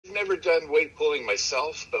never done weight pulling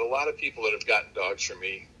myself, but a lot of people that have gotten dogs from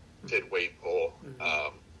me did weight pull.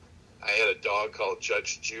 I had a dog called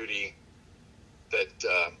Judge Judy that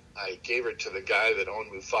I gave her to the guy that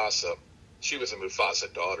owned Mufasa. She was a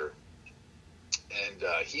Mufasa daughter. And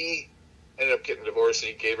he ended up getting divorced,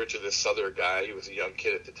 and he gave her to this other guy. He was a young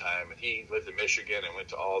kid at the time, and he lived in Michigan and went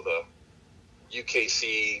to all the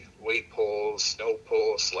UKC weight pulls, snow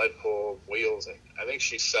pull, sled pull, wheels. And I think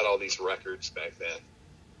she set all these records back then.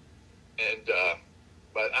 And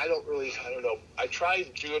but I don't know. I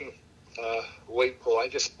tried doing weight pull.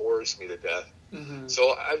 It just bores me to death.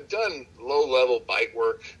 So I've done low-level bite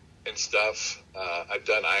work and stuff. I've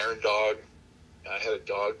done Iron Dog. I had a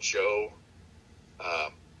dog, Joe.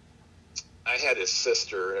 I had his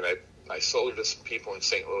sister, and I sold her to some people in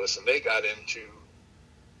St. Louis, and they got into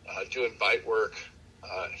doing bite work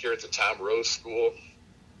here at the Tom Rose School.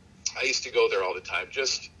 I used to go there all the time,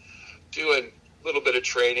 just doing a little bit of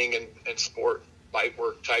training and sport bite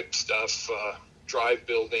work type stuff, drive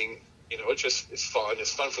building. It's fun.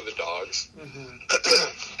 It's fun for the dogs.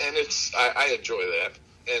 And I enjoy that.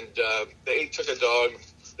 And they took a dog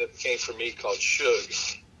that came from me called Shug.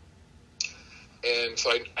 And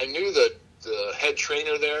so I knew that the head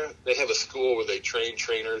trainer there, they have a school where they train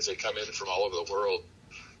trainers. They come in from all over the world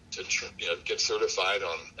to get certified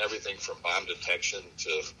on everything from bomb detection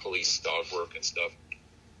to police dog work and stuff.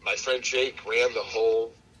 My friend Jake ran the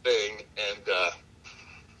whole thing, and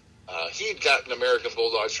he'd gotten American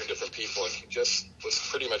Bulldogs from different people, and he just was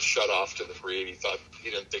pretty much shut off to the breed. He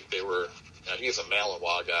didn't think they were, he's a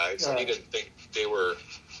Malinois guy, so he didn't think they were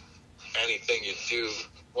anything you'd do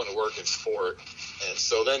want to work in sport. And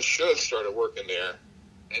so then Shug started working there,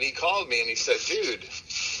 and he called me and he said, dude,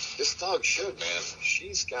 this dog Shug, man,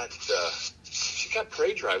 she got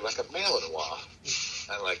prey drive like a Malinois.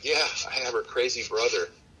 I'm like, yeah, I have her crazy brother.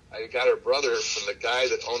 I got her brother from the guy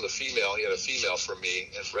that owned the female. He had a female from me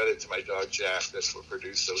and bred it to my dog Jack. That's what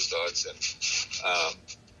produced those dogs. And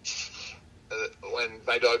when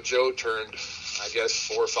my dog Joe turned, I guess,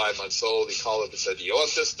 4 or 5 months old, he called up and said, you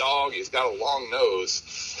want this dog? He's got a long nose.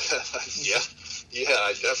 Yeah,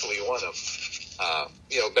 I definitely want him.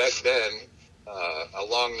 Back then, a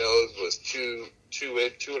long nose was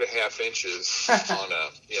 2.5 inches on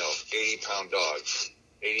a 80-pound dog.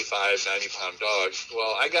 85, 90-pound dog.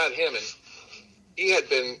 Well, I got him, and he had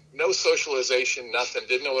been no socialization, nothing,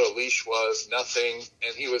 didn't know what a leash was, nothing,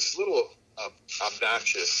 and he was a little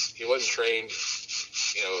obnoxious. He wasn't trained,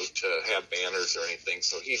 to have manners or anything,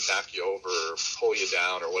 so he'd knock you over or pull you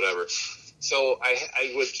down or whatever. So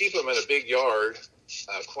I would keep him in a big yard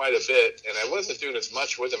quite a bit, and I wasn't doing as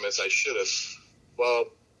much with him as I should have. Well,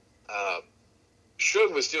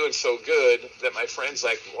 Shug was doing so good that my friend's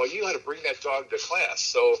like, well, you got to bring that dog to class.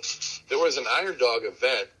 So there was an Iron Dog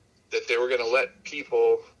event that they were going to let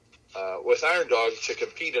people with Iron Dog to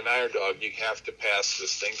compete in Iron Dog. You have to pass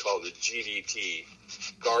this thing called the GDT,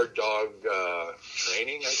 Guard Dog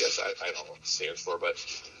Training, I guess. I don't know what it stands for, but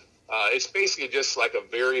it's basically just like a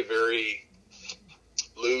very, very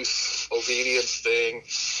loose obedience thing.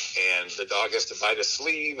 And the dog has to bite a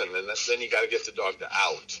sleeve, and then you got to get the dog to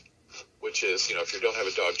out. Which is, if you don't have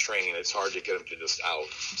a dog training, it's hard to get them to just out.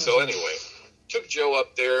 So anyway, took Joe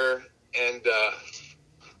up there, and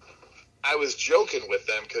I was joking with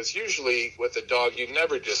them because usually with a dog, you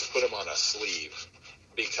never just put them on a sleeve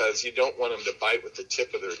because you don't want them to bite with the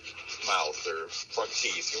tip of their mouth or front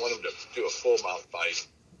teeth. You want them to do a full mouth bite.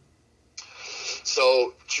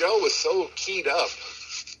 So Joe was so keyed up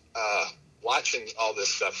watching all this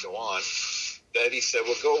stuff go on that he said,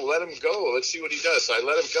 well, let him go. Let's see what he does. So I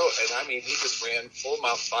let him go. And, he just ran full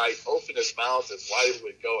mouth bite, opened his mouth as wide as it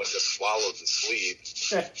would go, and just swallowed the sleeve.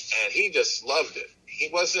 And he just loved it. He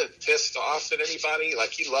wasn't pissed off at anybody.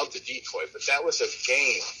 Like, he loved the decoy, but that was a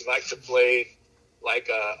game. He liked to play like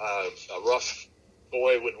a rough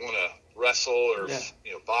boy would want to wrestle or,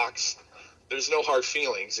 box. There's no hard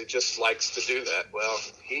feelings. He just likes to do that. Well,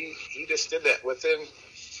 he just did that. Within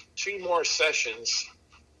 2 more sessions,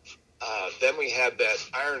 then we had that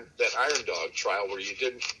Iron Dog trial where you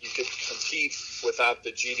could compete without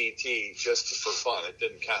the GDT just for fun. It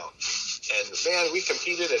didn't count. And man, we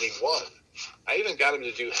competed and he won. I even got him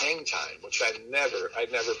to do hang time, which I'd never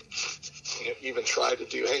even tried to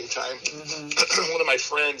do hang time. One of my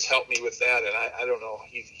friends helped me with that, and I don't know.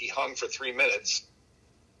 He hung for 3 minutes,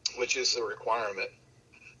 which is the requirement.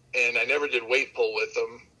 And I never did weight pull with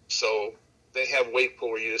them. So they have weight pull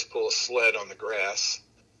where you just pull a sled on the grass.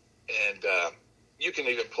 And you can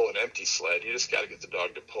even pull an empty sled. You just got to get the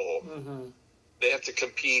dog to pull. They have to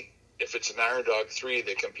compete. If it's an Iron Dog 3,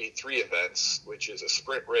 they compete 3 events, which is a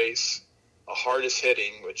sprint race, a hardest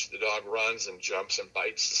hitting, which the dog runs and jumps and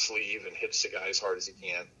bites the sleeve and hits the guy as hard as he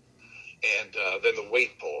can, and then the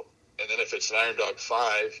weight pull. And then if it's an Iron Dog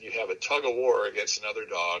 5, you have a tug of war against another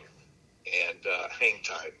dog and hang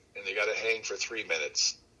time. And they got to hang for 3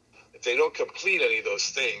 minutes. If they don't complete any of those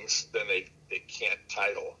things, then they can't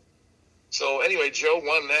title. So anyway, Joe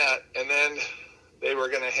won that, and then they were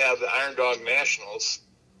going to have the Iron Dog Nationals.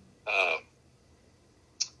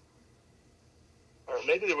 Or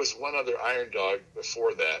maybe there was one other Iron Dog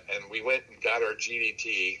before that, and we went and got our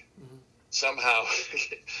GDT. Mm-hmm. Somehow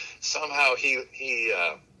he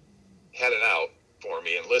had it out for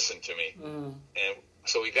me and listened to me. Mm. And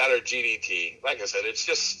so we got our GDT. Like I said,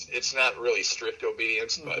 it's not really strict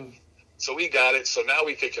obedience, but so we got it. So now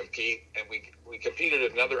we could compete, and we competed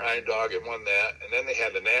at another Iron Dog and won that. And then they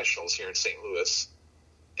had the Nationals here in St. Louis,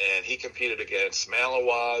 and he competed against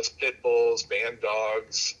Malinois, Pit Bulls, Band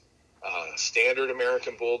Dogs, standard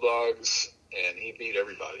American Bulldogs, and he beat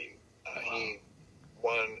everybody. Wow. He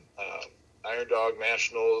won Iron Dog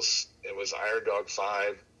Nationals. It was Iron Dog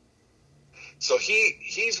 5. So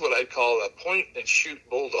he's what I'd call a point-and-shoot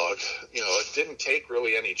bulldog. You know, it didn't take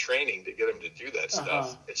really any training to get him to do that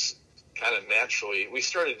stuff. It's kind of naturally. We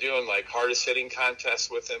started doing, like, hardest-hitting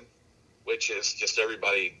contests with him, which is just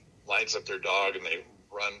everybody lines up their dog and they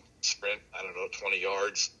run, sprint, 20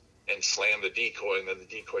 yards, and slam the decoy, and then the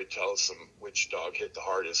decoy tells them which dog hit the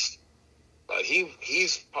hardest. But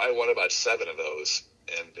he's probably won about 7 of those.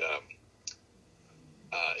 And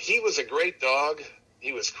he was a great dog.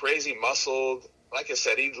 He was crazy muscled. Like I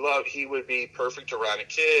said, he would be perfect around a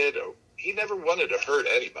kid. Or he never wanted to hurt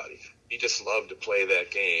anybody. He just loved to play that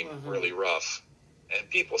game really rough. And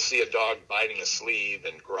people see a dog biting a sleeve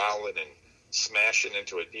and growling and smashing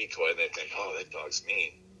into a decoy, and they think, oh, that dog's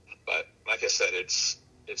mean. But like I said, it's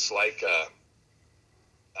like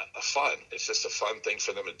a fun. It's just a fun thing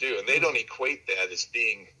for them to do. And they don't equate that as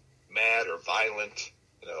being mad or violent.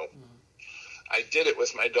 You know, I did it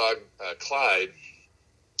with my dog, Clyde.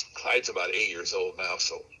 Clyde's about 8 years old now,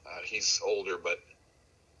 so he's older, but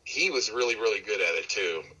he was really, really good at it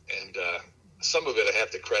too. And some of it I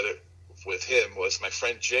have to credit with him was my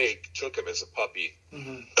friend Jake took him as a puppy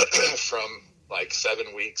from like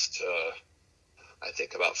 7 weeks to I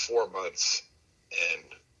think about 4 months. And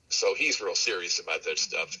so he's real serious about that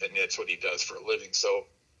stuff, and that's what he does for a living. So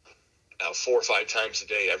now 4 or 5 times a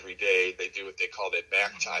day, every day, they do what they call, they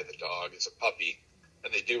back tie the dog as a puppy,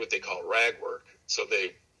 and they do what they call rag work. So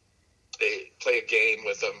they play a game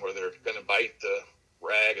with them where they're going to bite the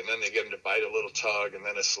rag, and then they get them to bite a little tug and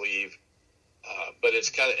then a sleeve. But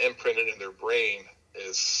it's kind of imprinted in their brain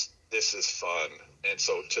is this is fun. And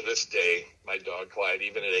so to this day, my dog Clyde,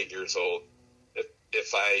 even at 8 years old,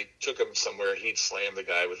 if I took him somewhere, he'd slam the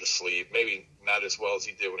guy with the sleeve. Maybe not as well as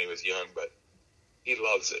he did when he was young, but he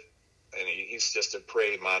loves it. And he's just a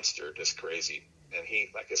prey monster, just crazy. And he,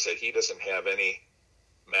 like I said, he doesn't have any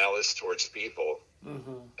malice towards people.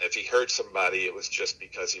 If he hurt somebody, it was just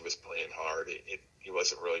because he was playing hard. He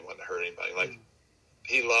wasn't really wanting to hurt anybody. Like,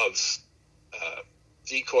 he loves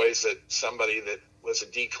decoys that somebody that was a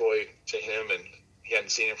decoy to him and he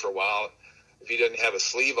hadn't seen him for a while. If he didn't have a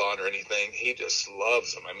sleeve on or anything, he just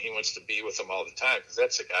loves them. I mean, he wants to be with them all the time because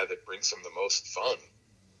that's the guy that brings him the most fun.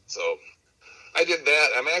 So I did that.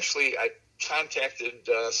 I contacted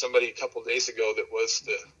somebody a couple of days ago that was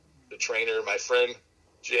the trainer. My friend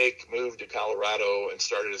Jake moved to Colorado and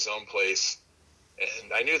started his own place.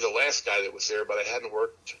 And I knew the last guy that was there, but I hadn't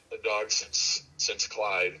worked a dog since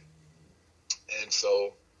Clyde. And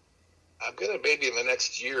so I'm going to maybe in the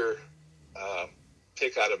next year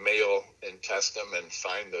pick out a male and test them and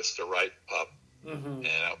find the right pup. And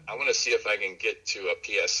I want to see if I can get to a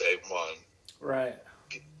PSA 1. Right.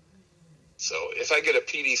 So if I get a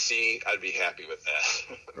PDC, I'd be happy with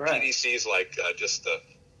that. Right. PDC is like just the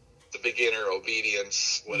beginner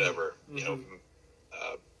obedience, whatever, you know,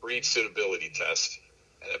 breed suitability test.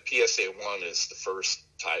 And a PSA 1 is the first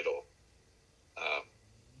title.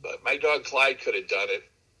 But my dog Clyde could have done it.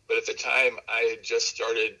 But at the time, I had just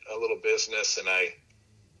started a little business, and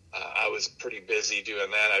I was pretty busy doing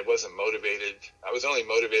that. I wasn't motivated. I was only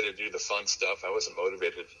motivated to do the fun stuff. I wasn't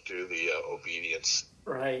motivated to do the obedience.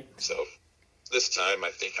 Right. So this time, I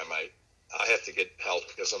think I have to get help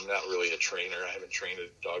because I'm not really a trainer. I haven't trained a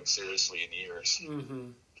dog seriously in years.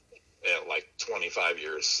 Like 25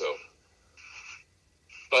 years. So,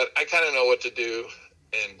 but I kind of know what to do,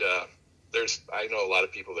 and I know a lot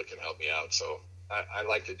of people that can help me out. So I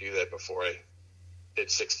like to do that before I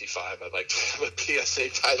hit 65. I'd like to have a PSA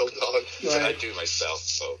title dog that I do myself.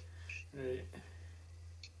 So,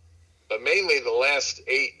 but mainly the last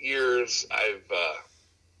 8 years, I've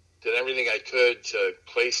did everything I could to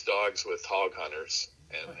place dogs with hog hunters.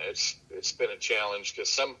 And it's been a challenge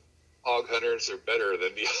because some hog hunters are better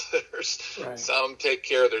than the others. Right. Some take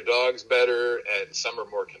care of their dogs better, and some are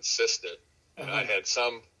more consistent. And I had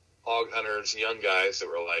some hog hunters, young guys, that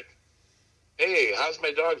were like, hey, how's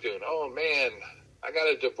my dog doing? Oh, man, I got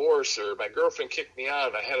a divorce, or my girlfriend kicked me out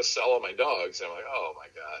and I had to sell all my dogs. And I'm like, oh, my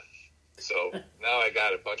God. So now I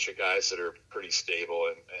got a bunch of guys that are pretty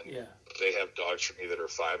stable, and they have dogs for me that are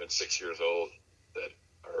 5 and 6 years old that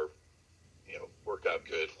are, work out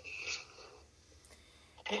good.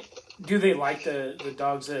 Do they like the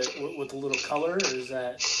dogs with the little color, or is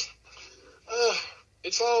that?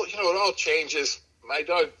 It's all, it all changes. My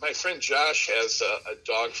friend Josh has a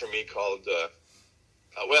dog for me called,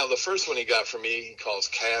 the first one he got for me, he calls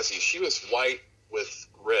Cassie. She was white with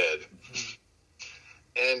red. Mm-hmm.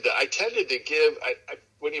 And I tended to give,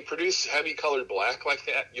 when you produce heavy colored black like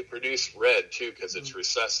that, you produce red too, because it's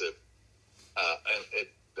recessive. And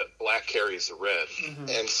the black carries the red. Mm-hmm.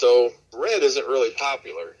 And so red isn't really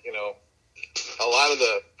popular. A lot of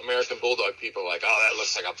the American Bulldog people are like, oh, that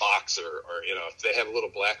looks like a boxer. Or, if they have a little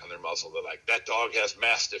black on their muzzle, they're like, that dog has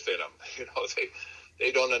Mastiff in him.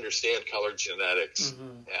 They don't understand colored genetics.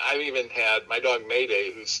 Mm-hmm. I've even had my dog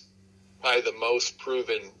Mayday, who's probably the most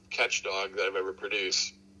proven catch dog that I've ever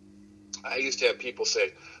produced. I used to have people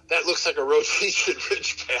say, that looks like a Rhodesian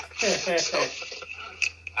Ridgeback. So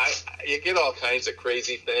you get all kinds of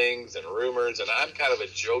crazy things and rumors, and I'm kind of a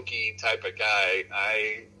jokey type of guy.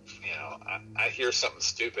 I hear something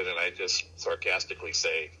stupid and I just sarcastically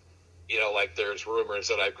say, like there's rumors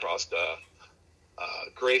that I've crossed a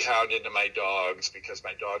greyhound into my dogs because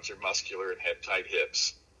my dogs are muscular and have tight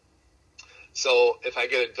hips. So if I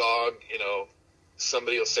get a dog,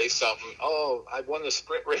 somebody will say something, oh, I won the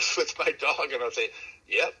sprint race with my dog, and I'll say,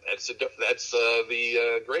 yep, that's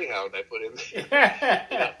the greyhound I put in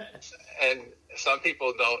there. And some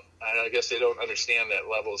people don't, I guess they don't understand that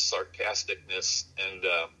level of sarcasticness. And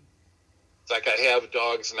it's like I have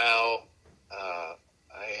dogs now.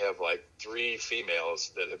 I have like 3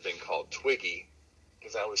 females that have been called Twiggy,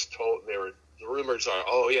 because I was told the rumors are,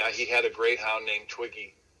 oh yeah, he had a greyhound named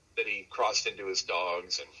Twiggy that he crossed into his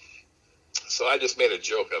dogs. And so I just made a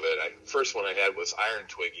joke of it. First one I had was Iron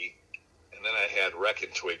Twiggy, and then I had Wreckin'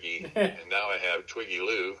 Twiggy, and now I have Twiggy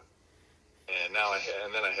Lou, and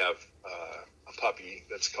then I have a puppy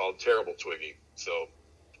that's called Terrible Twiggy. So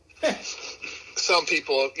some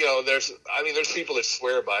people, there's people that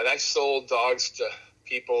swear by it. I sold dogs to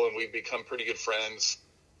people, and we've become pretty good friends.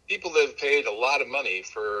 People that have paid a lot of money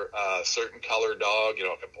for a certain color dog,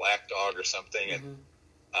 like a black dog or something, and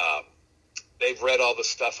they've read all the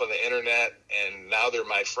stuff on the internet, and now they're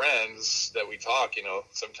my friends that we talk,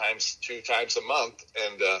 sometimes 2 times a month.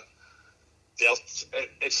 And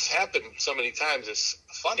it's happened so many times. It's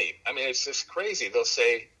funny. I mean, it's just crazy. They'll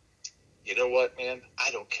say, you know what, man,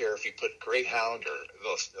 I don't care if you put Greyhound, or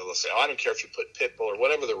they'll say, oh, I don't care if you put Pitbull, or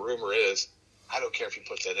whatever the rumor is. I don't care if you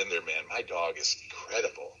put that in there, man. My dog is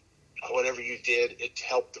incredible. Whatever you did, it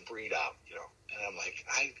helped the breed out, And I'm like,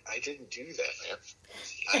 I didn't do that,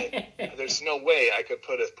 man. There's no way I could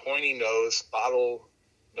put a pointy nose,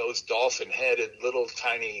 bottle-nosed, dolphin-headed, little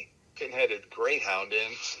tiny pin-headed greyhound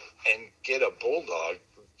in and get a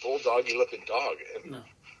bulldoggy-looking dog. And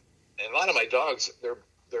a lot of my dogs, they're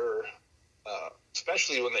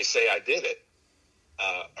especially when they say I did it,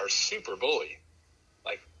 are super bully,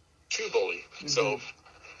 like too bully. Mm-hmm. So,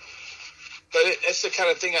 but it's the kind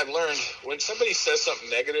of thing I've learned. When somebody says something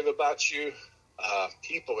negative about you,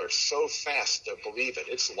 people are so fast to believe it.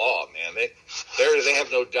 It's law, man. They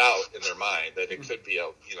have no doubt in their mind that it could be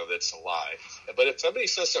that's a lie. But if somebody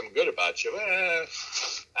says something good about you,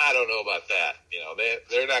 I don't know about that.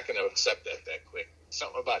 They're not going to accept that quick.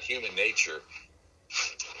 Something about human nature,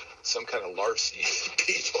 some kind of larceny.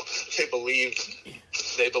 People, they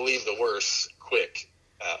believe the worst quick,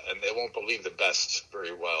 and they won't believe the best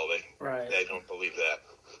very well. They don't believe that.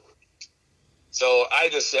 So I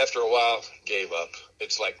just, after a while, gave up.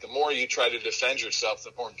 It's like the more you try to defend yourself,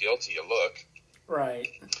 the more guilty you look. Right.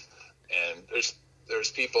 And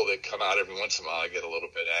there's people that come out every once in a while. I get a little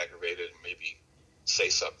bit aggravated and maybe say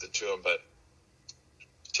something to them. But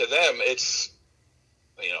to them, it's,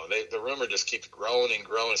 the rumor just keeps growing and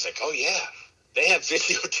growing. It's like, oh, yeah, they have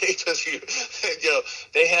videotape of you.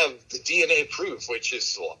 They have the DNA proof, which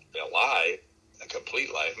is a lie, a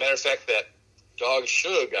complete lie. Matter of fact, that dog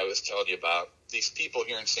Shug I was telling you about, these people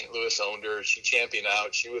here in St. Louis owned her. She championed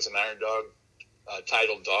out. She was an Iron Dog,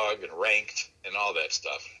 titled dog, and ranked and all that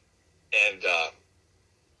stuff. And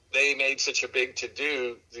they made such a big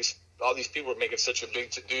to-do. All these people were making such a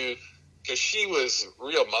big to-do because she was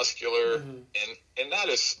real muscular and not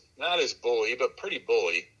as bully, but pretty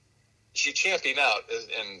bully. She championed out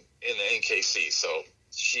in the NKC, so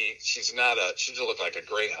she doesn't look like a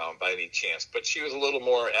greyhound by any chance, but she was a little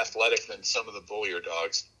more athletic than some of the bullier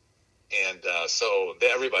dogs, and so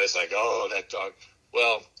everybody's like, oh, that dog.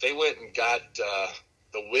 Well, they went and got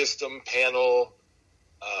the wisdom panel,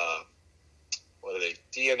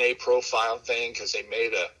 DNA profile thing, because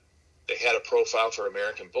they had a profile for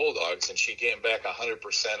American Bulldogs, and she came back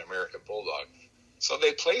 100% American Bulldog. So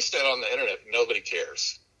they placed that on the internet. Nobody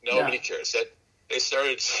cares. Nobody cares. That they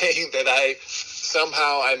started saying that I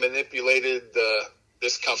manipulated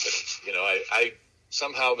this company. You know, I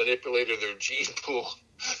somehow manipulated their gene pool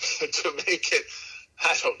to make it.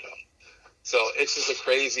 I don't know. So it's just a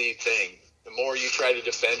crazy thing. The more you try to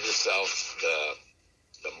defend yourself,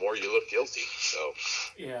 the more you look guilty. So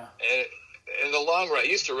yeah. And in the long run,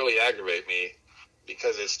 it used to really aggravate me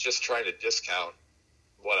because it's just trying to discount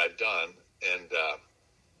what I've done. And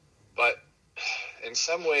but in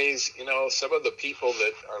some ways, you know, some of the people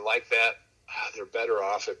that are like that, they're better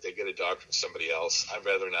off if they get a dog from somebody else. I'd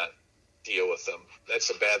rather not deal with them. That's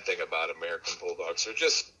a bad thing about American Bulldogs. They're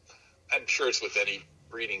just, I'm sure it's with any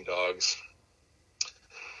breeding dogs.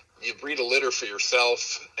 You breed a litter for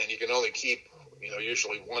yourself, and you can only keep, you know,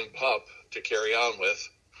 usually one pup to carry on with.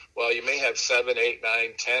 Well, you may have 7, 8,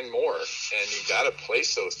 9, 10 more, and you got to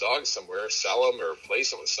place those dogs somewhere, sell them or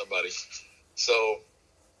place them with somebody. So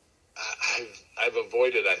I've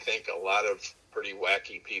avoided, I think, a lot of pretty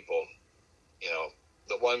wacky people. You know,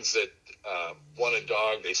 the ones that want a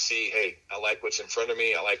dog, they see, hey, I like what's in front of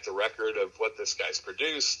me. I like the record of what this guy's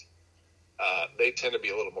produced. They tend to be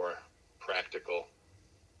a little more practical.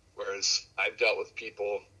 Whereas I've dealt with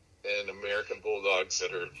people in American Bulldogs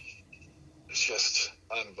that are just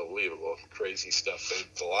unbelievable, crazy stuff.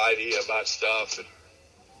 They lie to you about stuff.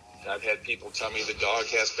 And I've had people tell me the dog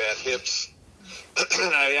has bad hips.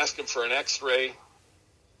 And I ask them for an x-ray,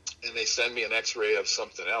 and they send me an x-ray of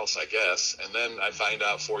something else, I guess. And then I find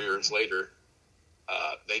out 4 years later,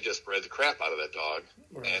 they just bred the crap out of that dog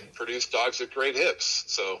and produced dogs with great hips.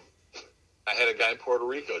 So I had a guy in Puerto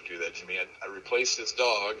Rico do that to me. I replaced his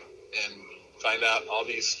dog and find out all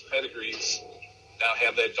these pedigrees now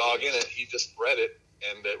have that dog in it. He just bred it,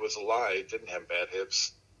 and it was a lie. It didn't have bad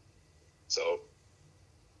hips. So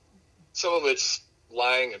some of it's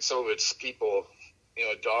lying, and some of it's people, you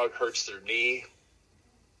know, a dog hurts their knee,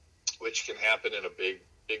 which can happen in a big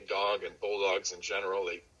dog, and Bulldogs in general.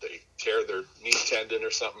 They tear their knee tendon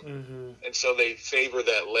or something. And so they favor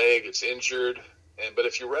that leg. It's injured. But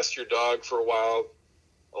if you rest your dog for a while,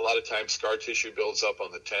 a lot of times scar tissue builds up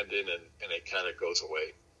on the tendon, and it kind of goes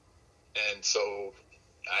away. And so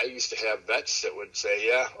I used to have vets that would say,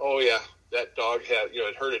 that dog had, you know,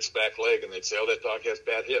 it hurt its back leg, and they'd say, oh, that dog has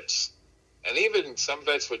bad hips. And even some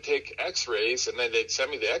vets would take x-rays, and then they'd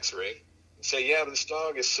send me the x-ray and say, yeah, this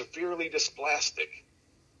dog is severely dysplastic.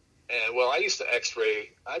 And, well, I used to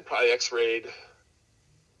I probably x-rayed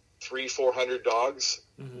 300-400 dogs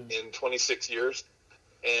in 26 years.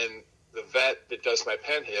 And the vet that does my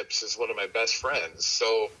pen hips is one of my best friends.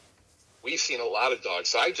 So we've seen a lot of dogs.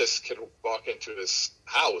 So I just could walk into his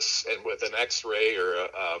house and with an x-ray or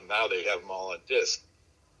now they have them all on disc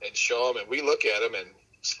and show them. And we look at them and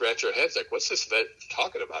scratch our heads like, what's this vet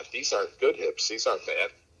talking about? These aren't good hips. These aren't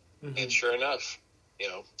bad. And sure enough, you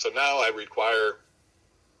know, so now I require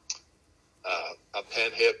a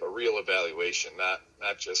pen hip, a real evaluation, not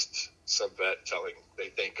just some vet telling, they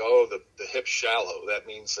think, oh, the hip's shallow. That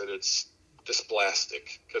means that it's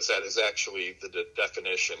dysplastic, because that is actually the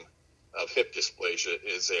definition of hip dysplasia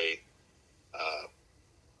is a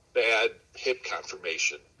bad hip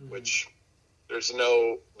conformation, which there's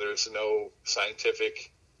no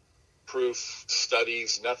scientific proof,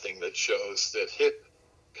 studies, nothing that shows that hip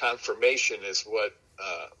conformation is what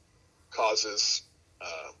causes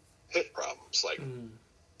hip problems like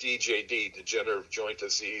DJD, degenerative joint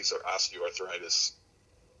disease, or osteoarthritis.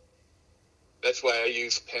 That's why I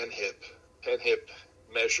use pen hip. Pen hip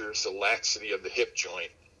measures the laxity of the hip joint.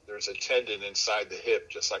 There's a tendon inside the hip,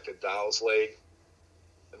 just like a doll's leg.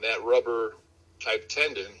 And that rubber type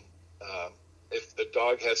tendon, if the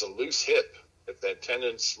dog has a loose hip, if that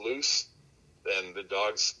tendon's loose, then the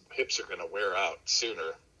dog's hips are going to wear out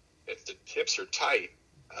sooner. If the hips are tight,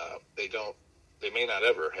 they may not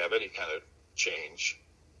ever have any kind of change.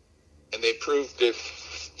 And they proved it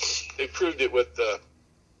with the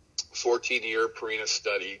 14-year Purina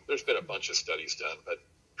study. There's been a bunch of studies done, but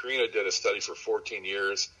Purina did a study for 14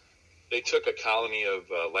 years. They took a colony of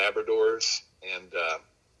Labradors, and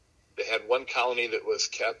they had one colony that was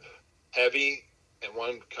kept heavy and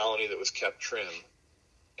one colony that was kept trim.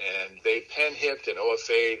 and they pen hipped and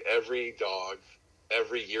OFA'd every dog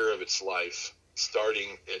every year of its life,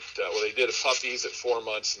 starting at, they did puppies at 4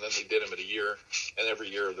 months, and then they did them at a year, and every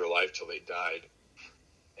year of their life till they died.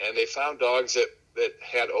 And they found dogs that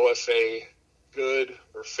had OFA good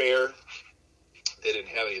or fair. They didn't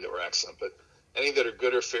have any that were excellent, but any that are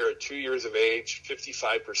good or fair at 2 years of age,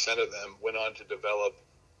 55% of them went on to develop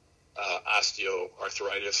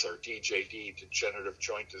osteoarthritis, or DJD, degenerative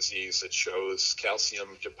joint disease, that shows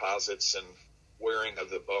calcium deposits and wearing of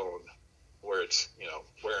the bone, where it's,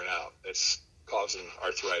 wearing out. It's causing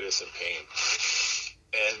arthritis and pain.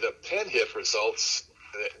 And the pen hip results,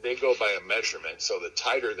 they go by a measurement. So the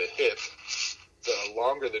tighter the hip, the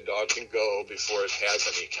longer the dog can go before it has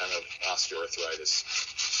any kind of osteoarthritis.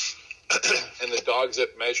 And the dogs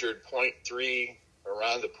that measured 0.3,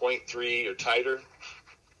 around the 0.3 or tighter,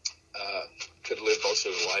 could live most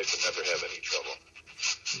of their life and never have any trouble.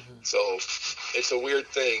 Mm-hmm. So it's a weird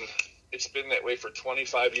thing. It's been that way for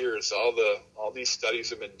 25 years. All these studies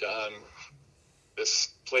have been done.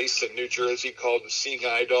 This place in New Jersey called the Seeing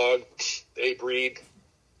Eye Dog, they breed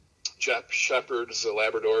Shepherds,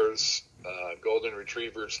 Labradors, Golden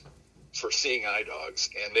Retrievers for Seeing Eye dogs,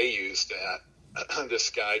 and they used that. This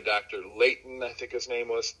guy, Dr. Layton, I think his name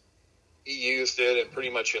was, he used it and pretty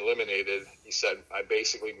much eliminated. He said, I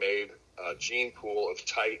basically made a gene pool of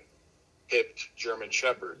tight-hipped German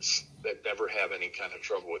Shepherds that never have any kind of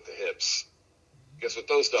trouble with the hips. Because with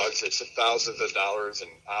those dogs, it's thousands of dollars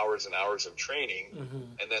and hours of training,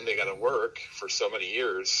 mm-hmm. and then they got to work for so many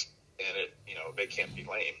years, and they can't be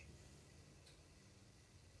lame.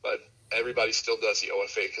 But everybody still does the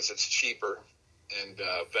OFA because it's cheaper, and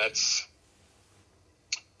vets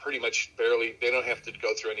pretty much they don't have to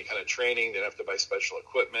go through any kind of training. They don't have to buy special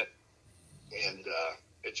equipment, and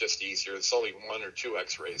it's just easier. It's only 1 or 2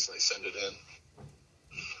 x-rays, and they send it in.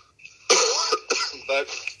 But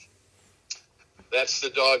that's the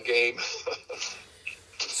dog game.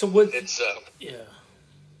 So with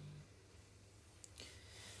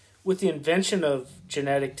with the invention of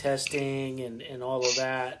genetic testing and all of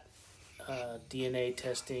that, DNA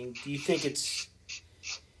testing, do you think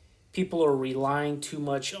people are relying too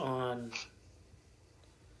much on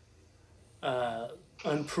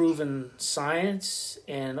unproven science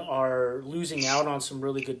and are losing out on some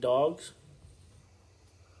really good dogs?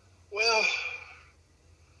 Well,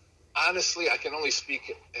 honestly, I can only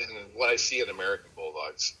speak in what I see in American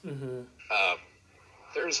Bulldogs. Mm-hmm.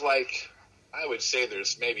 I would say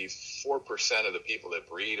there's maybe 4% of the people that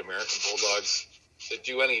breed American Bulldogs that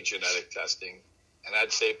do any genetic testing. And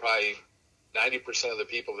I'd say probably 90% of the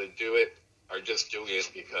people that do it are just doing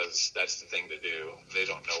it because that's the thing to do. They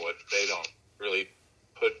don't know they don't really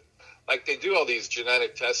they do all these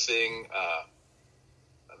genetic testing.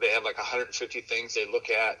 They have 150 things they look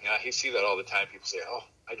at. You see that all the time. People say, oh,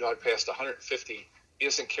 my dog passed 150. He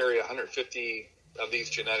doesn't carry 150 of these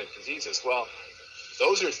genetic diseases. Well,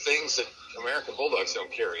 those are things that American Bulldogs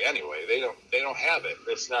don't carry anyway. They don't have it.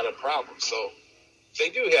 It's not a problem. So they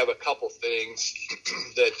do have a couple things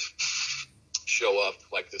that show up,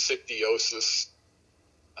 like the sicciosis,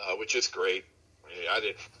 which is great. I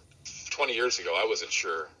did 20 years ago. I wasn't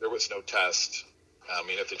sure. There was no test. I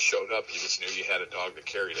mean, if it showed up, you just knew you had a dog that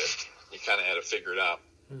carried it. You kind of had to figure it out.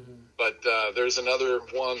 Mm-hmm. But there's another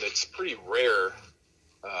one that's pretty rare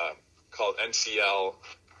called NCL.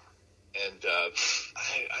 And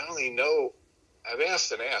I only know, I've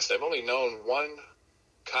asked and asked. I've only known one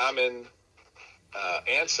common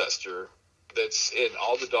ancestor that's in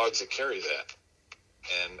all the dogs that carry that.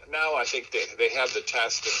 And now I think they have the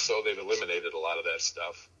test, and so they've eliminated a lot of that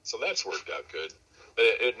stuff. So that's worked out good. But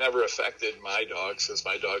it never affected my dogs because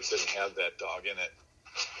my dogs didn't have that dog in it.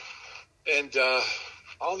 And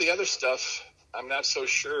all the other stuff, I'm not so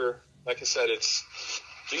sure. Like I said,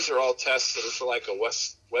 these are all tests that are for like a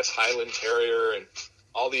West Highland Terrier and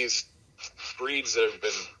all these breeds that have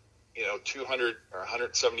been, 200 or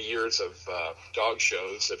 170 years of dog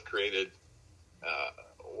shows have created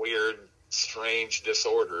weird, strange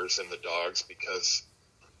disorders in the dogs because,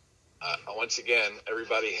 once again,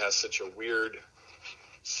 everybody has such a weird,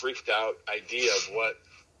 freaked out idea of what,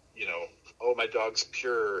 oh, my dog's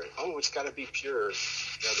pure. Oh, it's got to be pure.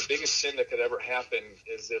 The biggest sin that could ever happen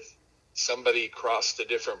is if somebody crossed a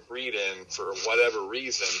different breed in for whatever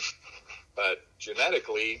reason. But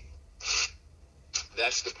genetically,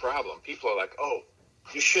 that's the problem. People are like, oh,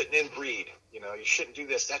 you shouldn't inbreed. You shouldn't do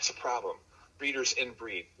this. That's a problem. Breeders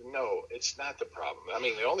inbreed. No, it's not the problem. I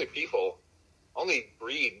mean, the only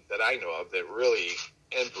breed that I know of that really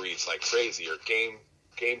inbreeds like crazy are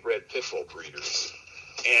game-bred pit bull breeders.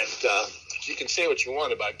 And you can say what you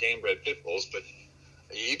want about game-bred pit bulls, but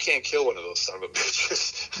You can't kill one of those son of a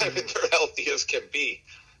bitches. I mean, they're healthy as can be.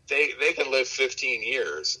 They can live 15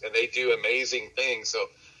 years, and they do amazing things. So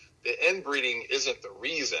the inbreeding isn't the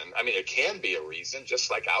reason. I mean, it can be a reason,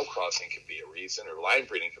 just like outcrossing can be a reason, or line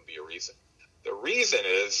breeding can be a reason. The reason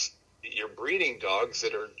is you're breeding dogs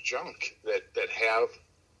that are junk, that have,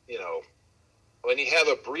 you know, when you have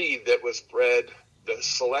a breed that was bred, the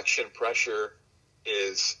selection pressure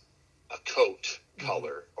is a coat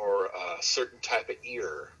color or a certain type of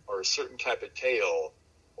ear or a certain type of tail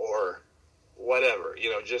or whatever,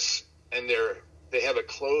 you know, just, and they have a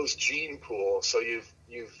closed gene pool. So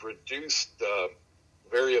you've reduced the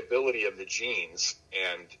variability of the genes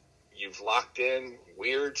and you've locked in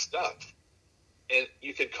weird stuff. And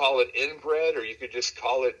you could call it inbred, or you could just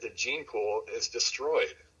call it the gene pool is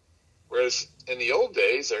destroyed. Whereas in the old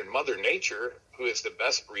days, there's Mother Nature, who is the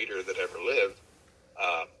best breeder that ever lived.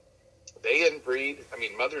 They inbreed. I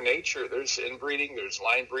mean, Mother Nature, there's inbreeding, there's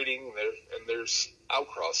line breeding, and there's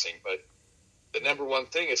outcrossing. But the number one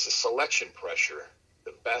thing is the selection pressure.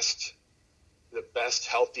 The best,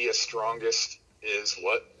 healthiest, strongest is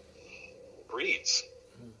what breeds.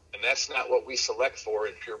 And that's not what we select for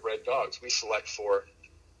in purebred dogs. We select for,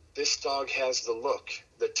 this dog has the look,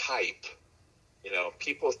 the type. You know,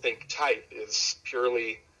 people think type is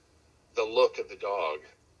purely the look of the dog.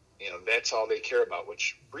 You know, that's all they care about,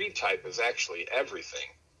 which breed type is actually everything.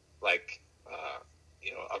 Like,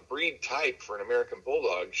 you know, a breed type for an American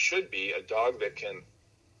Bulldog should be a dog that can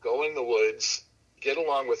go in the woods, get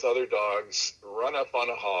along with other dogs, run up on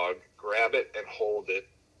a hog, grab it and hold it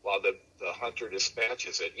while the hunter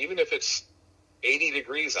dispatches it. Even if it's 80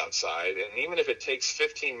 degrees outside, and even if it takes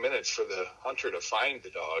 15 minutes for the hunter to find the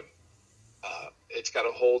dog, it's got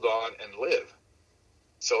to hold on and live.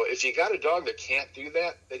 So if you got a dog that can't do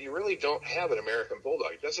that, then you really don't have an American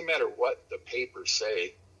Bulldog. It doesn't matter what the papers say.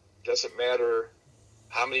 It doesn't matter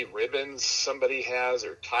how many ribbons somebody has,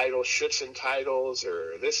 or title, Schützen titles,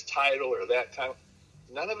 or this title or that title.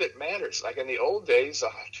 None of it matters. Like in the old days,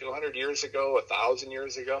 200 years ago, 1,000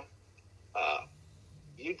 years ago,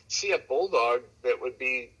 you'd see a Bulldog that would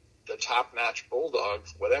be the top-notch Bulldog,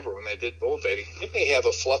 whatever, when they did bull baiting. It may have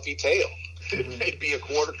a fluffy tail. It may be a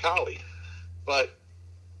quarter collie. But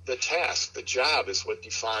the task, the job, is what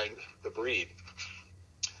defined the breed.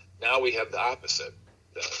 Now we have the opposite.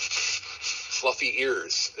 The fluffy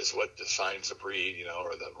ears is what defines the breed, you know,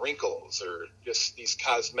 or the wrinkles, or just these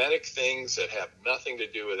cosmetic things that have nothing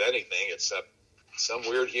to do with anything except some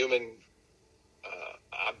weird human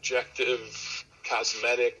objective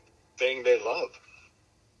cosmetic thing they love.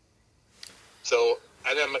 So,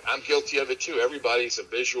 and I'm guilty of it too. Everybody's a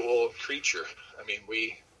visual creature. I mean,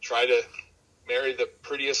 we try to marry the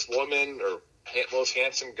prettiest woman or most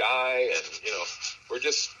handsome guy, and, you know, we're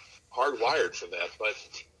just hardwired for that. But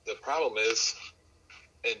the problem is,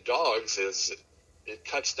 in dogs, is it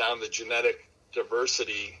cuts down the genetic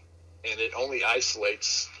diversity, and it only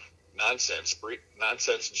isolates nonsense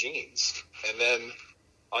genes. And then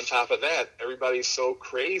on top of that, everybody's so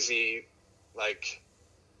crazy, like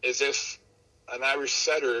as if an Irish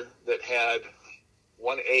setter that had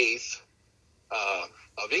 1/8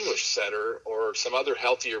 of English setter or some other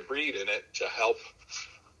healthier breed in it to help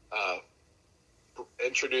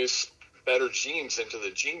introduce better genes into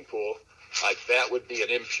the gene pool, like that would be an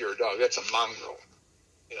impure dog. That's a mongrel,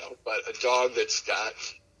 you know. But a dog that's got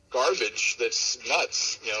garbage that's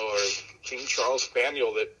nuts, you know, or King Charles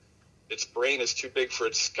Spaniel that its brain is too big for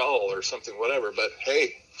its skull or something, whatever. But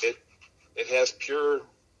hey, it has pure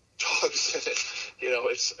dogs in it. You know,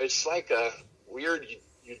 it's like a weird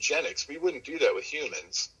eugenics. We wouldn't do that with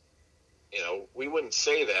humans. You know, we wouldn't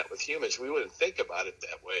say that with humans. We wouldn't think about it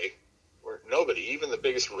that way. Nobody, even the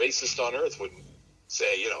biggest racist on earth, wouldn't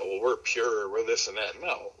say, you know, well, we're pure, we're this and that.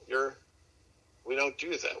 No, we don't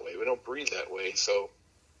do it that way. We don't breed that way. So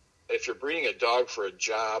if you're breeding a dog for a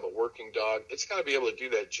job, a working dog, it's got to be able to do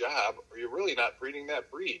that job, or you're really not breeding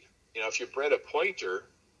that breed. You know, if you bred a pointer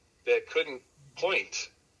that couldn't point,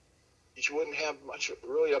 you wouldn't have much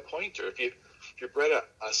really a pointer. If you bred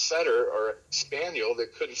a setter or a spaniel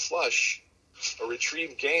that couldn't flush, a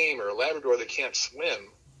retrieved game, or a Labrador that can't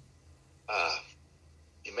swim,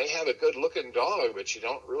 you may have a good-looking dog, but you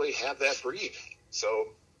don't really have that breed. So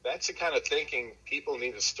that's the kind of thinking people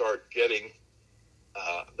need to start getting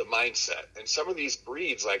the mindset. And some of these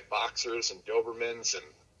breeds, like Boxers and Dobermans and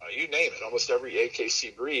you name it, almost every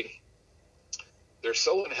AKC breed, they're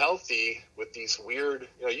so unhealthy with these weird,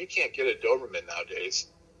 you know, you can't get a Doberman nowadays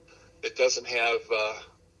that doesn't have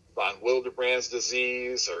von Willebrand's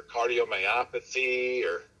disease or cardiomyopathy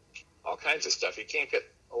or all kinds of stuff. You can't get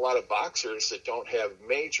a lot of boxers that don't have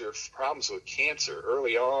major problems with cancer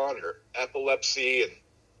early on or epilepsy. And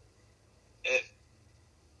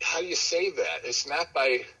how do you save that? It's not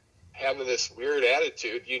by having this weird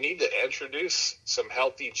attitude. You need to introduce some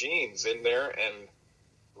healthy genes in there and,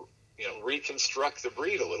 reconstruct the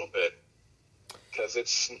breed a little bit, because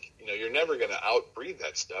it's, you're never going to outbreed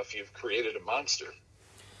that stuff. You've created a monster.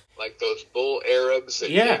 Like those bull Arabs that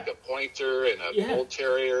take a pointer and a bull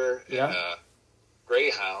terrier and a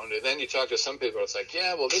greyhound, and then you talk to some people, it's like,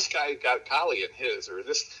 yeah, well, this guy got collie in his, or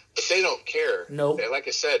this, but they don't care. No. Nope. Like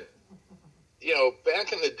I said,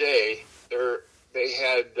 back in the day, they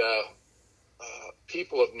had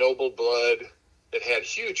people of noble blood that had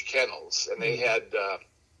huge kennels, and they had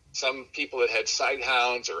some people that had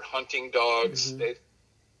sighthounds or hunting dogs, and they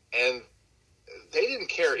didn't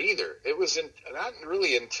care either. It was not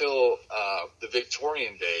really until the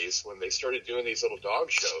Victorian days when they started doing these little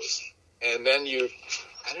dog shows. And then I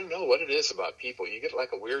don't know what it is about people. You get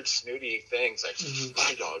like a weird snooty thing. It's like,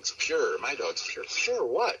 my dog's pure. My dog's pure. Pure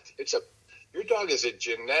what? Your dog is a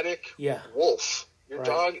genetic wolf. Your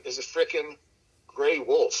dog is a frickin' gray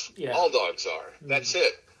wolf. Yeah. All dogs are. That's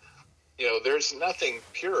it. There's nothing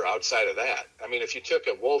pure outside of that. I mean, if you took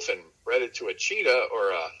a wolf and bred it to a cheetah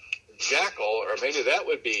or a jackal, or maybe that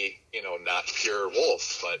would be, not pure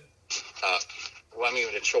wolf. But,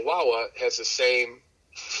 the Chihuahua has the same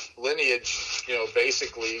lineage,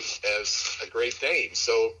 basically as a Great Dane.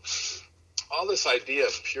 So all this idea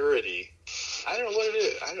of purity, I don't know what it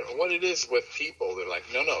is. I don't know what it is with people. They're like,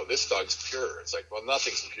 no, this dog's pure. It's like, well,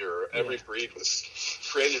 nothing's pure. Every breed was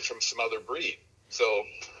created from some other breed. So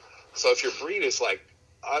if your breed is like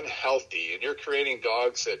unhealthy and you're creating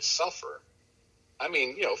dogs that suffer,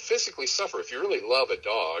 physically suffer. If you really love a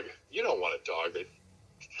dog, you don't want a dog that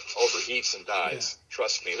overheats and dies. Yeah.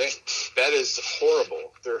 Trust me, that is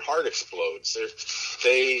horrible. Their heart explodes.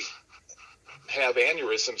 They have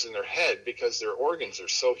aneurysms in their head because their organs are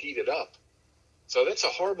so heated up. So that's a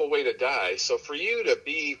horrible way to die. So for you to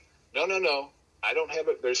be, no, I don't have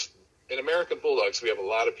it. In American Bulldogs, we have a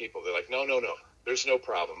lot of people. They're like, no, there's no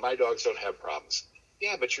problem. My dogs don't have problems.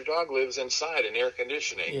 Yeah, but your dog lives inside in air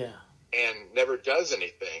conditioning and never does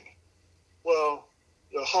anything. Well,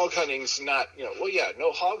 hog hunting's not,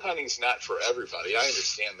 hog hunting's not for everybody. I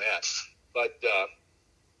understand that. But,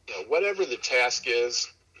 whatever the task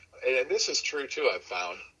is, and this is true too, I've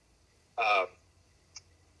found,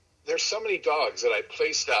 there's so many dogs that I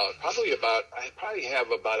placed out, I probably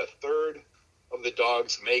have about a third of the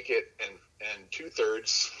dogs make it and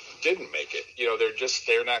 2/3 didn't make it.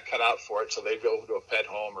 They're not cut out for it, so they go to a pet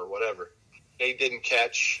home or whatever. They didn't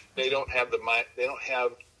catch, they don't have the mind, they don't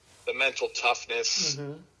have the mental toughness,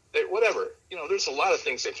 whatever. There's a lot of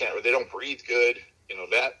things they can't, or they don't breathe good.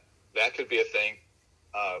 That could be a thing.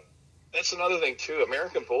 That's another thing too.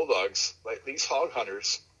 American Bulldogs, like these hog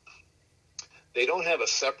hunters, they don't have a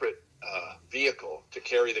separate vehicle to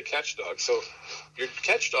carry the catch dog. So your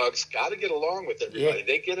catch dogs got to get along with everybody.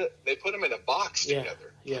 Yeah. They put them in a box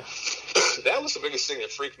together. Yeah. That was the biggest thing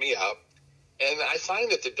that freaked me out. And I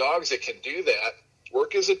find that the dogs that can do that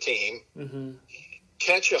work as a team,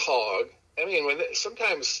 catch a hog.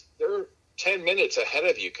 Sometimes they're 10 minutes ahead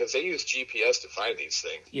of you because they use GPS to find these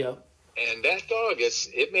things. Yeah. And that dog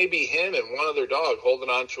it may be him and one other dog holding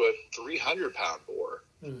on to a 300-pound boar,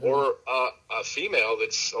 or a female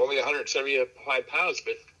that's only 175 pounds,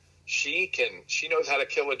 but she knows how to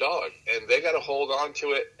kill a dog, and they got to hold on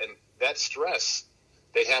to it. And that stress,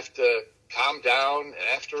 they have to calm down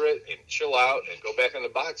after it and chill out and go back in the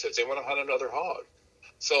box as they want to hunt another hog.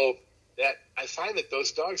 So that I find that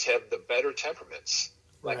those dogs have the better temperaments.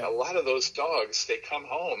 Right. Like a lot of those dogs, they come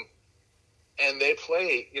home and they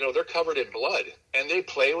play, they're covered in blood, and they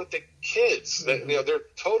play with the kids. They're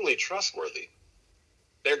totally trustworthy.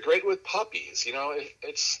 They're great with puppies.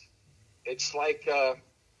 It's like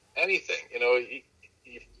anything.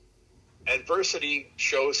 Adversity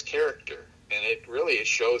shows character, and it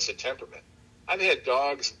shows the temperament. I've had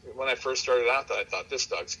dogs, when I first started out, I thought, this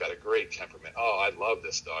dog's got a great temperament. Oh, I love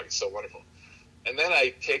this dog. It's so wonderful. And then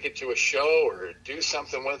I take it to a show or do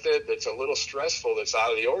something with it that's a little stressful, that's out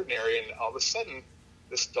of the ordinary, and all of a sudden,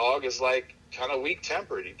 this dog is like kind of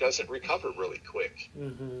weak-tempered. He doesn't recover really quick,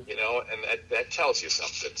 and that tells you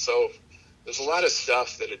something. So there's a lot of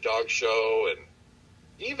stuff that a dog show, and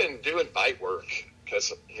even doing bite work,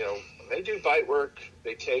 because, when they do bite work,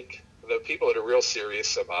 they take the people that are real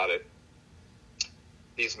serious about it,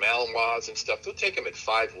 these Malinois and stuff, they'll take them at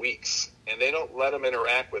 5 weeks, and they don't let them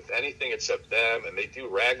interact with anything except them, and they do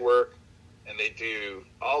rag work, and they do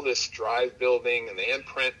all this drive building, and they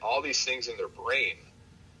imprint all these things in their brain.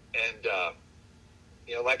 And,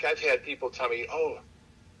 like I've had people tell me, oh,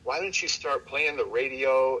 why don't you start playing the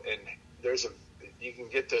radio, and you can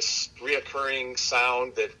get this reoccurring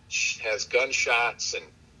sound that has gunshots and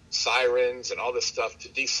sirens and all this stuff to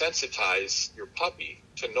desensitize your puppy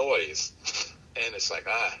to noise. And it's like,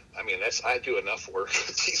 I do enough work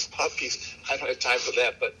with these puppies. I don't have time for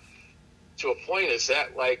that. But to a point, is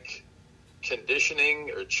that like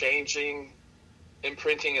conditioning or changing,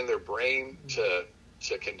 imprinting in their brain to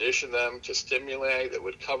condition them to stimuli that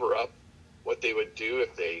would cover up what they would do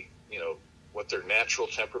if they, what their natural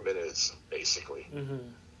temperament is, basically. Mm-hmm.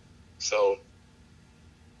 So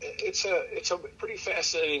it's a pretty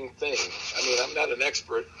fascinating thing. I mean, I'm not an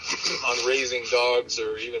expert on raising dogs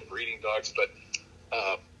or even breeding dogs, but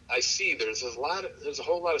I see there's a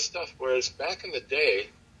whole lot of stuff. Whereas back in the day,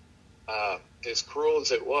 as cruel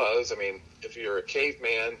as it was, I mean, if you're a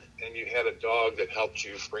caveman and you had a dog that helped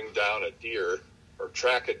you bring down a deer or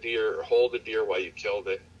track a deer or hold a deer while you killed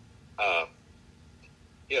it,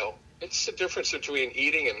 it's the difference between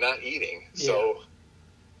eating and not eating. Yeah. So,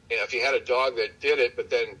 if you had a dog that did it, but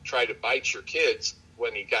then tried to bite your kids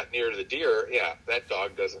when he got near to the deer, that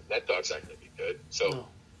dog's not going to be good. So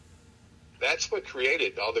that's what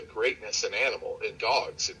created all the greatness in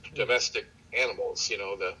dogs and domestic animals.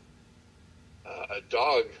 A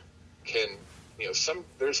dog can,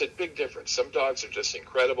 there's a big difference. Some dogs are just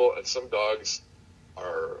incredible, and some dogs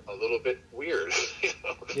are a little bit weird.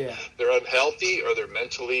 Yeah. They're unhealthy, or they're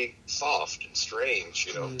mentally soft and strange.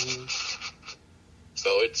 Mm-hmm.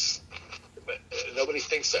 So nobody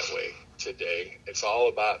thinks that way today. It's all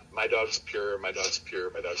about my dog's pure, my dog's pure,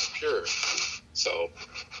 my dog's pure. So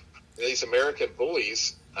these American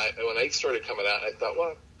bullies, when they started coming out, I thought,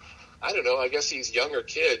 well, I don't know. I guess these younger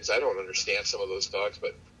kids, I don't understand some of those dogs,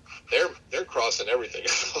 but they're crossing everything.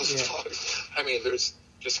 Those dogs. I mean, there's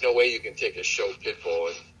just no way you can take a show pit bull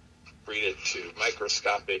and breed it to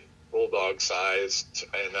microscopic bulldog size,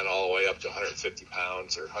 and then all the way up to 150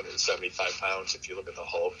 pounds or 175 pounds if you look at the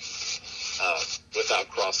Hulk, without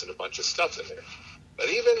crossing a bunch of stuff in there. But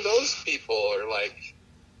even those people are like,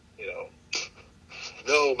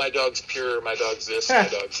 no, my dog's pure, my dog's this, my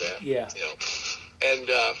dog's that. Yeah. And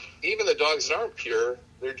even the dogs that aren't pure,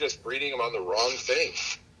 they're just breeding them on the wrong thing.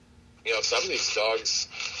 Some of these dogs,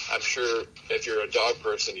 I'm sure if you're a dog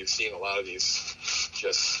person, you've seen a lot of these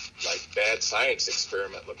just like bad science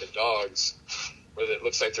experiment looking dogs where it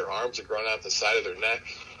looks like their arms are growing out the side of their neck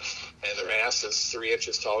and their ass is 3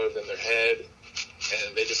 inches taller than their head,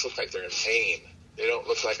 and they just look like they're in pain. They don't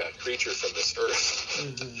look like a creature from this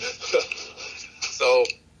earth. Mm-hmm. So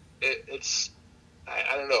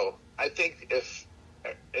I don't know. I think if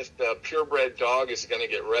the purebred dog is going to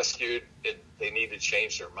get rescued, they need to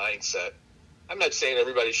change their mindset. I'm not saying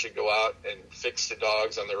everybody should go out and fix the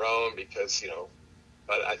dogs on their own because,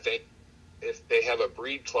 but I think if they have a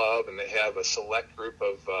breed club and they have a select group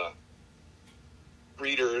of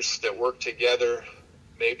breeders that work together,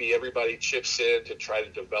 maybe everybody chips in to try to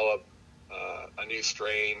develop a new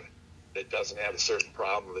strain that doesn't have a certain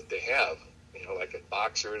problem that they have. Like at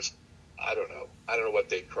boxers, I don't know what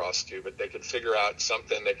they'd cross to, but they could figure out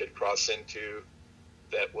something they could cross into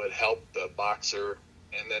that would help the boxer.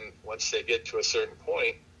 And then once they get to a certain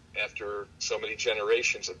point, after so many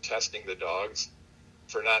generations of testing the dogs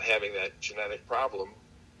for not having that genetic problem,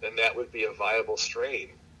 then that would be a viable strain.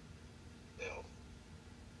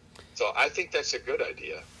 So I think that's a good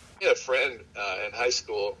idea. I had a friend in high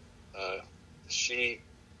school. She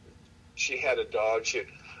had a dog.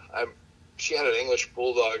 She had an English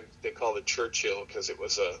bulldog they called it Churchill because it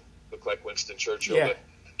looked like Winston Churchill. Yeah. But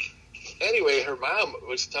anyway, her mom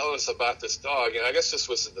was telling us about this dog, and I guess this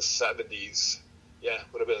was in the 70s. Yeah,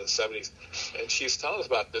 would have been in the 70s. And she's telling us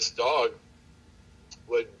about this dog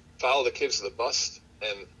would follow the kids to the bus,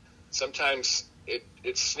 and sometimes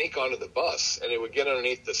it'd sneak onto the bus, and it would get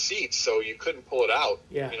underneath the seats so you couldn't pull it out.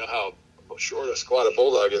 Yeah. You know how short a squat a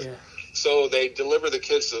bulldog is. Yeah. So they'd deliver the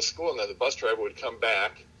kids to the school, and then the bus driver would come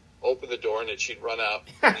back, open the door, and then she'd run out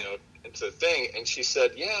into the thing. And she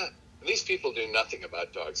said, yeah, these people do nothing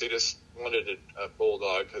about dogs. They just wanted a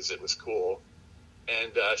bulldog because it was cool.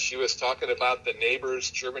 And she was talking about the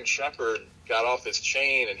neighbor's German Shepherd got off his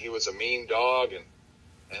chain, and he was a mean dog,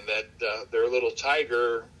 and that their little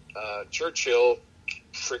tiger, Churchill,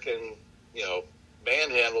 freaking,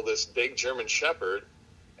 manhandled this big German Shepherd.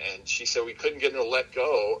 And she said we couldn't get him to let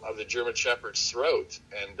go of the German Shepherd's throat.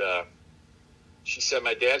 And she said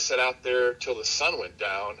my dad sat out there till the sun went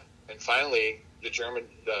down, and finally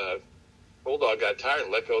the bulldog got tired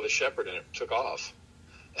and let go of the shepherd, and it took off.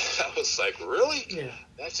 I was like, really? Yeah.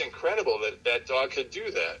 That's incredible that dog could do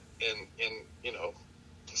that. And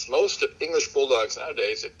most English bulldogs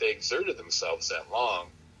nowadays, if they exerted themselves that long,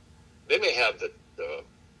 they may have the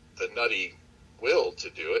the nutty will to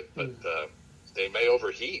do it, but they may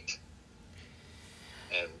overheat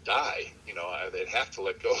and die. They'd have to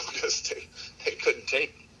let go because they couldn't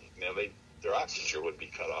take. Their oxygen would be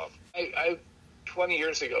cut off. 20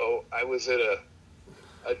 years ago, I was at a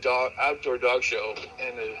outdoor dog show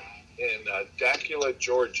in Dacula,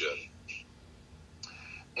 Georgia.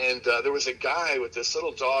 And there was a guy with this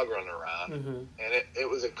little dog running around, and it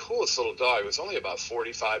was the coolest little dog. It was only about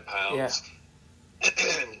 45 pounds. Yeah.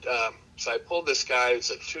 And so I pulled this guy.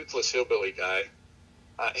 He's a toothless hillbilly guy.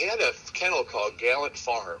 He had a kennel called Gallant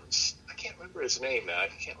Farms. I can't remember his name now. I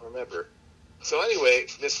can't remember. So anyway,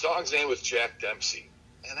 this dog's name was Jack Dempsey.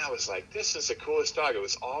 And I was like, this is the coolest dog. It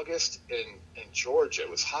was August in Georgia. It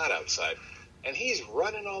was hot outside. And he's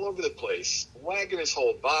running all over the place, wagging his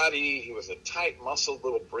whole body. He was a tight, muscled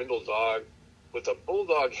little brindle dog with a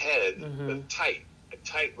bulldog head, a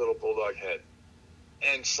tight little bulldog head.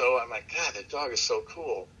 And so I'm like, God, that dog is so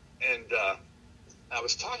cool. And I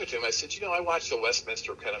was talking to him. I said, I watch the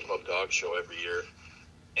Westminster Kennel Club Dog Show every year.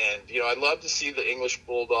 And, I love to see the English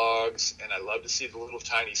Bulldogs, and I love to see the little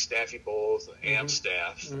tiny Staffy Bulls and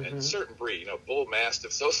Amstaffs and certain breed, Bull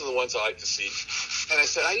Mastiffs. Those are the ones I like to see. And I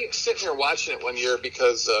said, I was sitting here watching it one year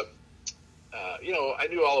because, I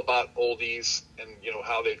knew all about oldies and,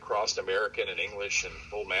 how they'd crossed American and English and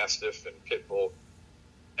Bull Mastiff and Pit Bull.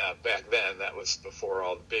 Back then, that was before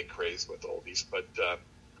all the big craze with oldies. But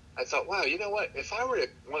I thought, wow, you know what? If I were to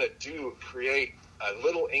want to create a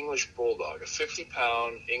little English bulldog, a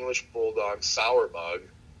 50-pound English bulldog sour mug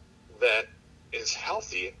that is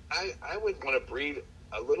healthy, I would want to breed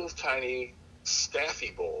a little tiny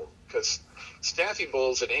Staffy Bull, because Staffy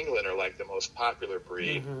Bulls in England are like the most popular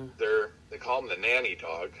breed. They call them the nanny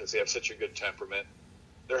dog because they have such a good temperament.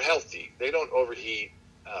 They're healthy. They don't overheat.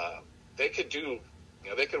 They could do,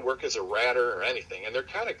 they could work as a ratter or anything, and they're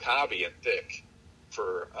kind of cobby and thick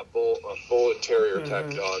for a bull and terrier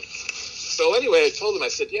type dog. So anyway, I told him, I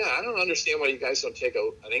said, I don't understand why you guys don't take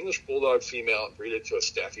an English Bulldog female and breed it to a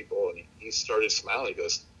Staffy Bull. And he started smiling. He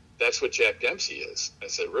goes, that's what Jack Dempsey is. I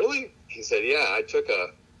said, really? He said, yeah, I took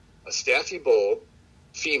a Staffy Bull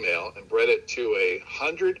female and bred it to a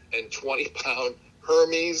 120-pound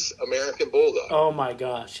Hermes American Bulldog. Oh, my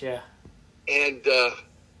gosh, yeah. And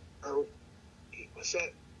was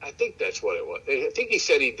that? I think that's what it was. I think he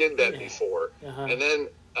said he did that before. And then...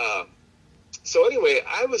 So anyway,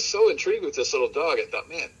 I was so intrigued with this little dog. I thought,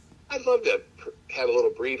 man, I'd love to have a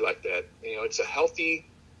little breed like that. It's a healthy,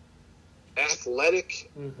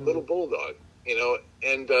 athletic little bulldog,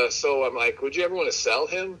 And so I'm like, would you ever want to sell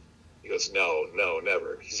him? He goes, no,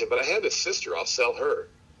 never. He said, but I have a sister. I'll sell her.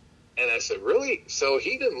 And I said, really? So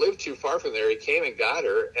he didn't live too far from there. He came and got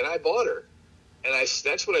her, and I bought her. And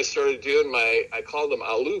that's what I started doing. I called them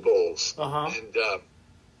Alu Bulls. And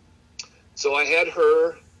so I had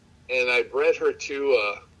her. And I bred her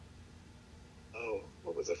to,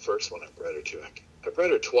 what was the first one I bred her to? I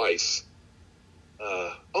bred her twice.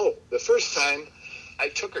 The first time I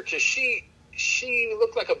took her, because she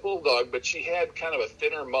looked like a bulldog, but she had kind of a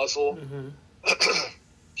thinner muzzle.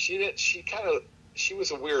 She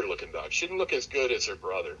was a weird looking dog. She didn't look as good as her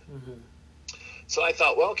brother. So I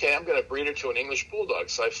thought, well, okay, I'm going to breed her to an English Bulldog.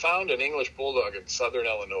 So I found an English Bulldog in southern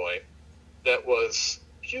Illinois that was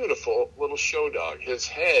beautiful little show dog. His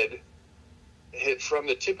head, from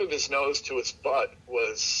the tip of his nose to his butt,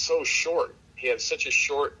 was so short. He had such a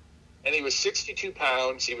short, and he was 62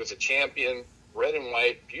 pounds. He was a champion, red and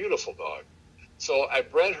white, beautiful dog. So I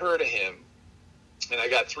bred her to him, and I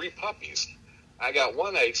got 3 puppies. I got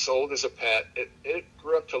one I sold as a pet. It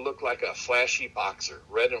grew up to look like a flashy boxer,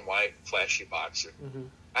 red and white, flashy boxer.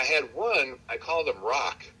 I had one, I called him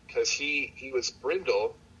Rock, because he was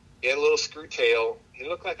brindle. He had a little screw tail. He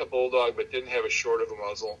looked like a bulldog, but didn't have as short of a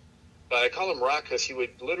muzzle. But I call him Rock because he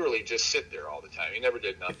would literally just sit there all the time. He never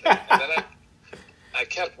did nothing. And then I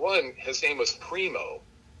kept one. His name was Primo.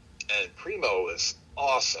 And Primo was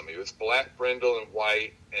awesome. He was black brindle and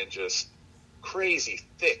white and just crazy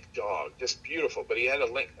thick dog. Just beautiful. But he had a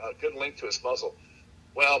good link to his muzzle.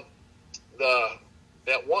 Well,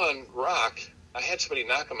 that one, Rock, I had somebody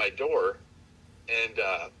knock on my door. And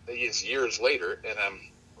it's years later. And I'm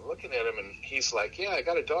looking at him, and he's like, yeah, I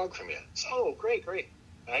got a dog from you. So, oh, great.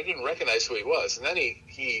 And I didn't recognize who he was. And then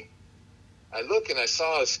I look, and I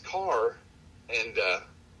saw his car, and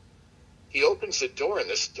he opens the door, and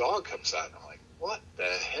this dog comes out. And I'm like, what the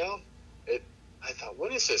hell? I thought,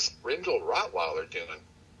 what is this brindle Rottweiler doing?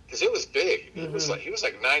 Because it was big. He was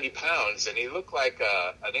like 90 pounds, and he looked like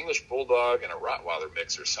an English Bulldog and a Rottweiler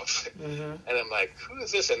mix or something. And I'm like, who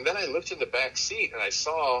is this? And then I looked in the back seat, and I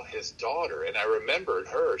saw his daughter, and I remembered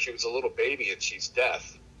her. She was a little baby, and she's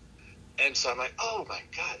deaf. And so I'm like, oh my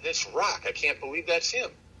God, that's Rock. I can't believe that's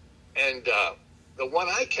him. And the one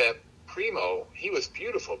I kept, Primo, he was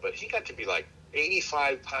beautiful, but he got to be like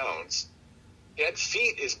 85 pounds. He had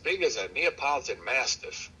feet as big as a Neapolitan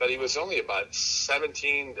Mastiff, but he was only about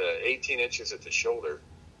 17 to 18 inches at the shoulder.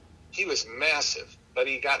 He was massive, but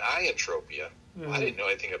he got iontropia. I didn't know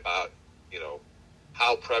anything about,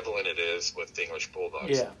 how prevalent it is with English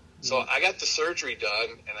Bulldogs. Yeah. So I got the surgery done,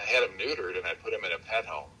 and I had him neutered, and I put him in a pet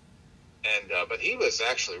home. And but he was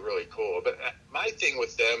actually really cool. But my thing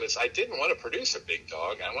with them is I didn't want to produce a big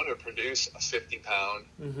dog. I wanted to produce a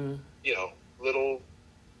 50-pound, little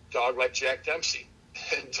dog like Jack Dempsey.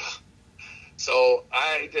 And so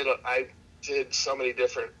I did so many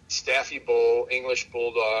different Staffy Bull, English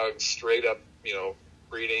Bulldogs, straight up,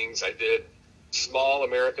 breedings. I did small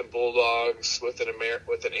American Bulldogs with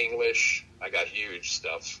an English. I got huge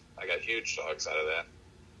stuff. I got huge dogs out of that.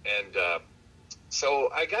 And so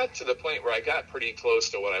I got to the point where I got pretty close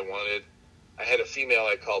to what I wanted. I had a female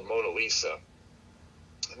I called Mona Lisa.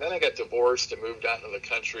 And then I got divorced and moved out into the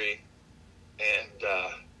country. And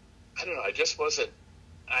I don't know, I just wasn't,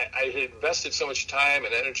 I had invested so much time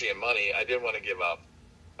and energy and money, I didn't want to give up.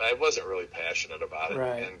 But I wasn't really passionate about it.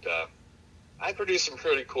 Right. And I produced some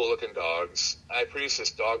pretty cool looking dogs. I produced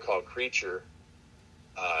this dog called Creature.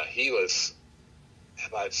 He was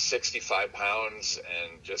about 65 pounds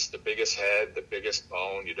and just the biggest head, the biggest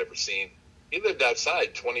bone you'd ever seen. He lived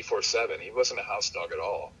outside 24/7. He wasn't a house dog at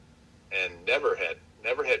all, and never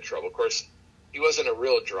had trouble. Of course, he wasn't a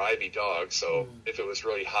real drivey dog, so if it was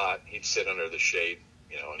really hot, he'd sit under the shade,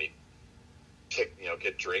 and he'd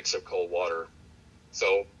get drinks of cold water.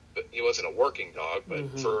 So but he wasn't a working dog, but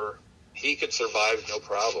he could survive no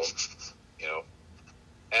problem,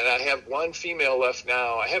 And I have one female left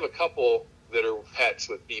now. I have a couple that are pets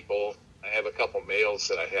with people. I have a couple males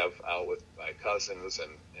that I have out with my cousins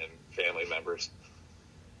and family members.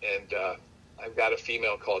 And I've got a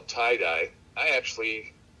female called Tie-Dye. I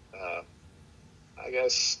actually, I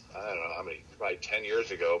guess, I don't know how many, probably 10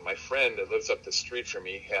 years ago, my friend that lives up the street from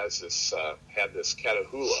me had this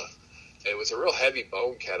Catahoula. It was a real heavy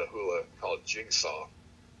bone Catahoula called Jigsaw.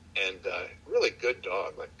 And really good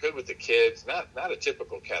dog, like good with the kids, not a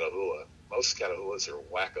typical Catahoula. Most Catahoulas are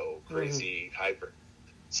wacko, crazy, hyper.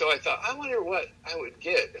 So I thought, I wonder what I would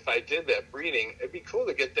get if I did that breeding. It'd be cool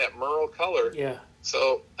to get that merle color. Yeah.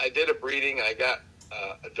 So I did a breeding. I got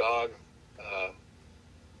a dog. I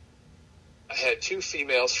had two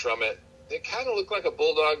females from it. They kind of looked like a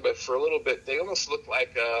bulldog, but for a little bit, they almost looked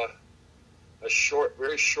like a short,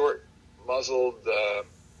 very short muzzled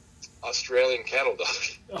Australian cattle dog.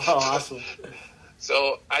 Oh, awesome.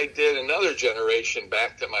 So I did another generation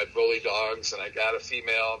back to my bully dogs, and I got a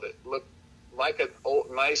female that looked like a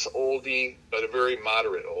nice oldie, but a very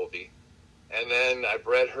moderate oldie. And then I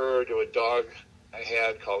bred her to a dog I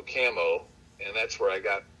had called Camo, and that's where I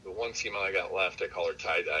got the one female I got left. I call her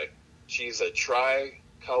Tie-Dye. She's a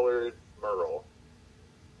tri-colored merle,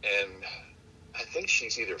 and I think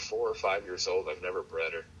she's either 4 or 5 years old. I've never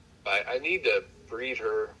bred her. I need to breed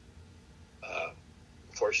her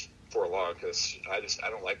for long, because I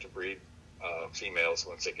don't like to breed females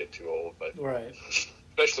once they get too old, but right.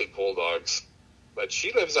 Especially bulldogs. But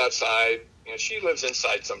she lives outside. She lives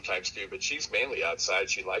inside sometimes too, but she's mainly outside.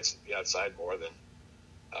 She likes to be outside more than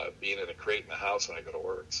being in a crate in the house when I go to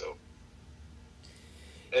work. So,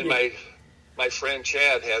 and my friend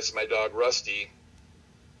Chad has my dog Rusty,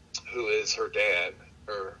 who is her dad.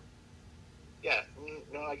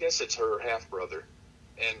 I guess it's her half brother,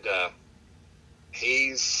 and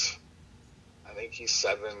I think he's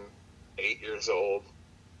 7, 8 years old,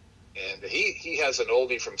 and he has an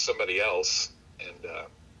oldie from somebody else, and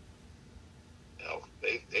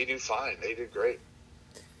they do fine. They do great.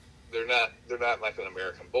 They're not like an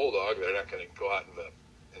American Bulldog. They're not going to go out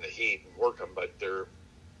in the heat and work them, but they're,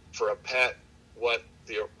 for a pet, what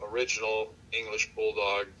the original English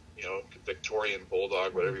Bulldog, Victorian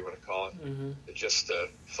Bulldog, whatever you want to call it, it's just a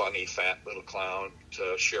funny, fat little clown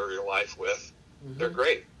to share your life with. They're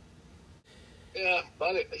great. Yeah,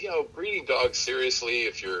 but breeding dogs seriously,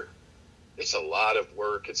 it's a lot of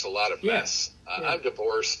work. It's a lot of mess. I'm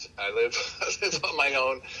divorced. I live on my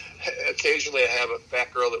own. Occasionally, I have a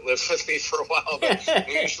fat girl that lives with me for a while, but I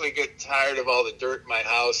usually get tired of all the dirt in my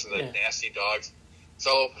house and the nasty dogs.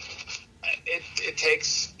 So it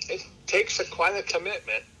takes quite a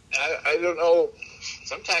commitment. I don't know.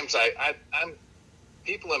 Sometimes I'm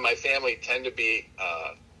people in my family tend to be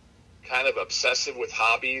kind of obsessive with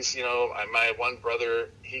hobbies. My one brother,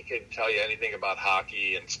 he can tell you anything about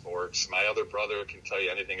hockey and sports. My other brother can tell you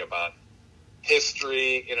anything about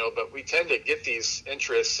history, but we tend to get these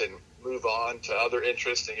interests and move on to other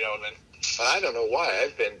interests, and then. But I don't know why.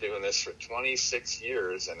 I've been doing this for 26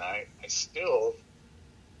 years, and I still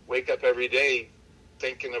wake up every day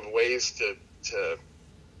thinking of ways to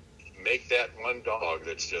make that one dog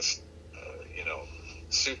that's just,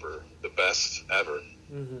 super, the best ever.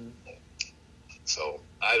 Mm-hmm. So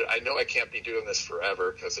I know I can't be doing this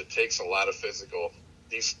forever because it takes a lot of physical.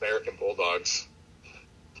 These American Bulldogs,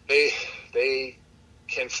 they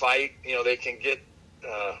can fight. They can get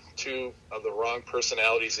two of the wrong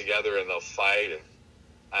personalities together and they'll fight. And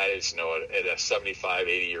I just know at a 75,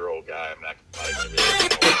 80-year-old guy, I'm not going to be able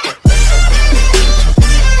to